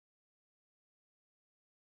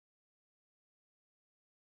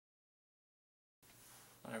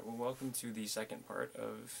Alright, well, welcome to the second part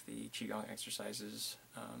of the Qigong exercises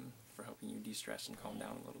for helping you de-stress and calm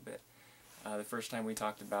down a little bit. The first time we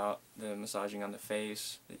talked about the massaging on the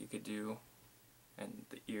face that you could do, and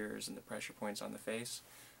the ears and the pressure points on the face.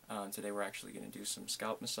 Today we're actually going to do some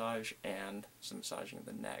scalp massage and some massaging of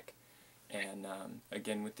the neck. And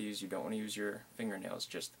again, with these, you don't want to use your fingernails,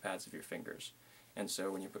 just the pads of your fingers. And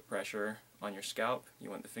so when you put pressure on your scalp, you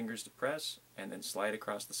want the fingers to press and then slide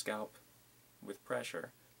across the scalp with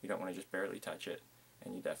pressure. You don't want to just barely touch it,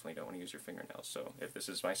 and you definitely don't want to use your fingernails. So if this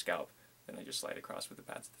is my scalp, then I just slide across with the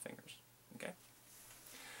pads of the fingers. Okay?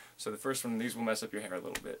 So the first one, these will mess up your hair a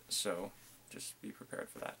little bit, so just be prepared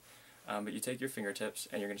for that. But you take your fingertips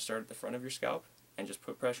and you're going to start at the front of your scalp and just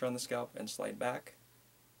put pressure on the scalp and slide back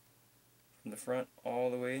from the front all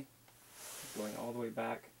the way, going all the way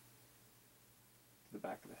back to the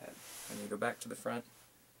back of the head. And then go back to the front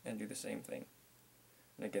and do the same thing.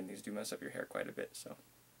 And again, these do mess up your hair quite a bit, so.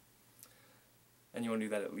 And you want to do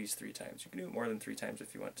that at least 3 times. You can do it more than 3 times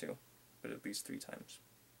if you want to, but at least 3 times.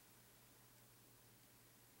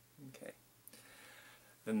 Okay.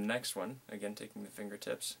 Then the next one, again taking the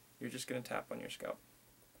fingertips, you're just going to tap on your scalp.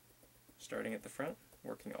 Starting at the front,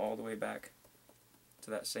 working all the way back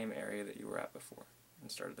to that same area that you were at before.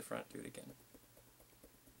 And start at the front, do it again.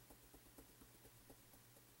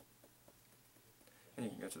 And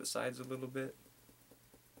you can go to the sides a little bit.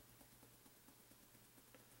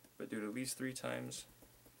 But do it at least 3 times,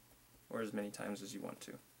 or as many times as you want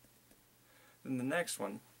to. Then the next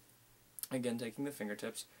one, again taking the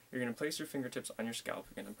fingertips, you're going to place your fingertips on your scalp.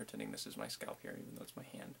 Again, I'm pretending this is my scalp here, even though it's my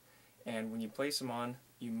hand. And when you place them on,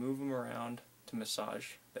 you move them around to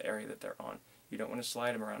massage the area that they're on. You don't want to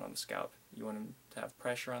slide them around on the scalp. You want them to have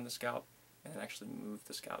pressure on the scalp and actually move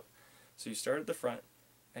the scalp. So you start at the front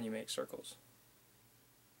and you make circles,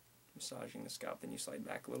 massaging the scalp. Then you slide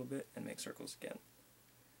back a little bit and make circles again.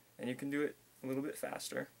 And you can do it a little bit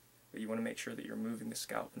faster, but you want to make sure that you're moving the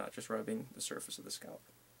scalp, not just rubbing the surface of the scalp.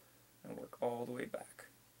 And work all the way back.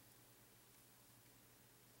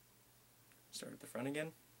 Start at the front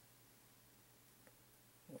again.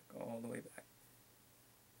 Work all the way back.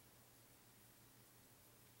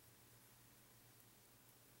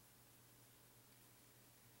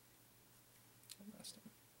 And last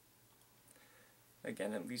time.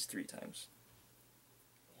 Again, at least 3 times.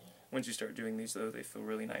 Once you start doing these, though, they feel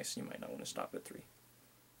really nice, and you might not want to stop at 3.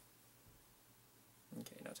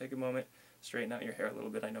 Okay, now take a moment, straighten out your hair a little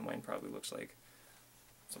bit. I know mine probably looks like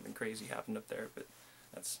something crazy happened up there, but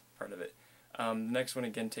that's part of it. The next one,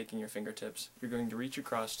 again, taking your fingertips, you're going to reach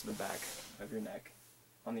across to the back of your neck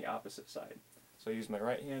on the opposite side. So I use my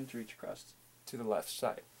right hand to reach across to the left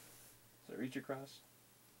side. So I reach across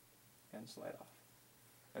and slide off.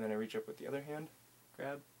 And then I reach up with the other hand,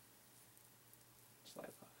 grab, slide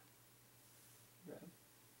off. Grab.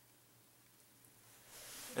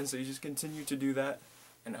 And so you just continue to do that,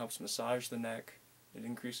 and it helps massage the neck. It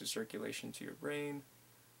increases circulation to your brain,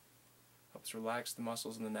 helps relax the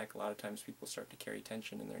muscles in the neck. A lot of times people start to carry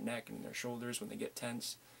tension in their neck and in their shoulders when they get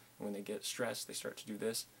tense, and when they get stressed they start to do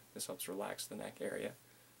this. This helps relax the neck area,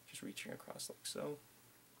 just reaching across like so.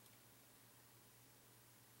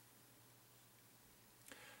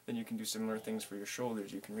 Then you can do similar things for your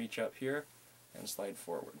shoulders. You can reach up here and slide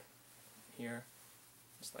forward. Here,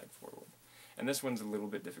 slide forward. And this one's a little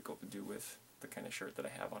bit difficult to do with the kind of shirt that I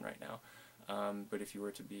have on right now. But if you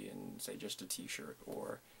were to be in, say, just a t-shirt,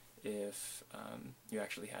 or if you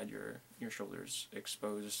actually had your shoulders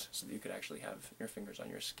exposed so that you could actually have your fingers on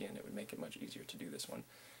your skin, it would make it much easier to do this one.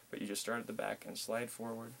 But you just start at the back and slide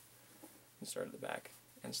forward, and start at the back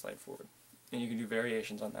and slide forward. And you can do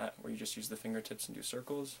variations on that, where you just use the fingertips and do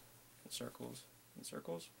circles, and circles, and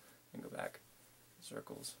circles, and go back,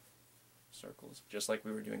 circles, circles, just like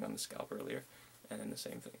we were doing on the scalp earlier. And then the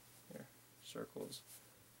same thing here, circles,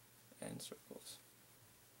 and circles,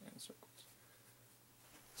 and circles.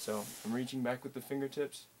 So I'm reaching back with the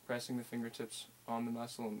fingertips, pressing the fingertips on the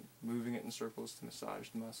muscle and moving it in circles to massage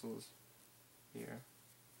the muscles here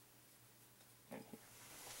and here.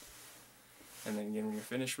 And then again, when you're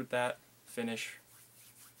finished with that, finish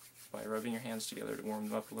by rubbing your hands together to warm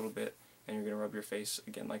them up a little bit, and you're going to rub your face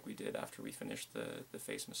again like we did after we finished the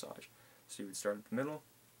face massage. So you would start at the middle,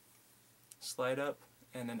 slide up,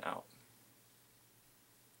 and then out.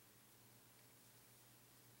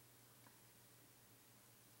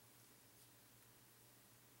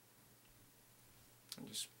 And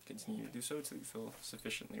just continue to do so until you feel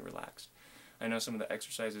sufficiently relaxed. I know some of the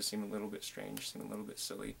exercises seem a little bit strange, seem a little bit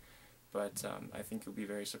silly, but I think you'll be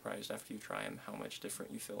very surprised after you try them how much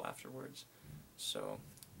different you feel afterwards. So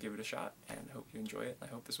give it a shot, and hope you enjoy it. I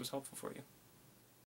hope this was helpful for you.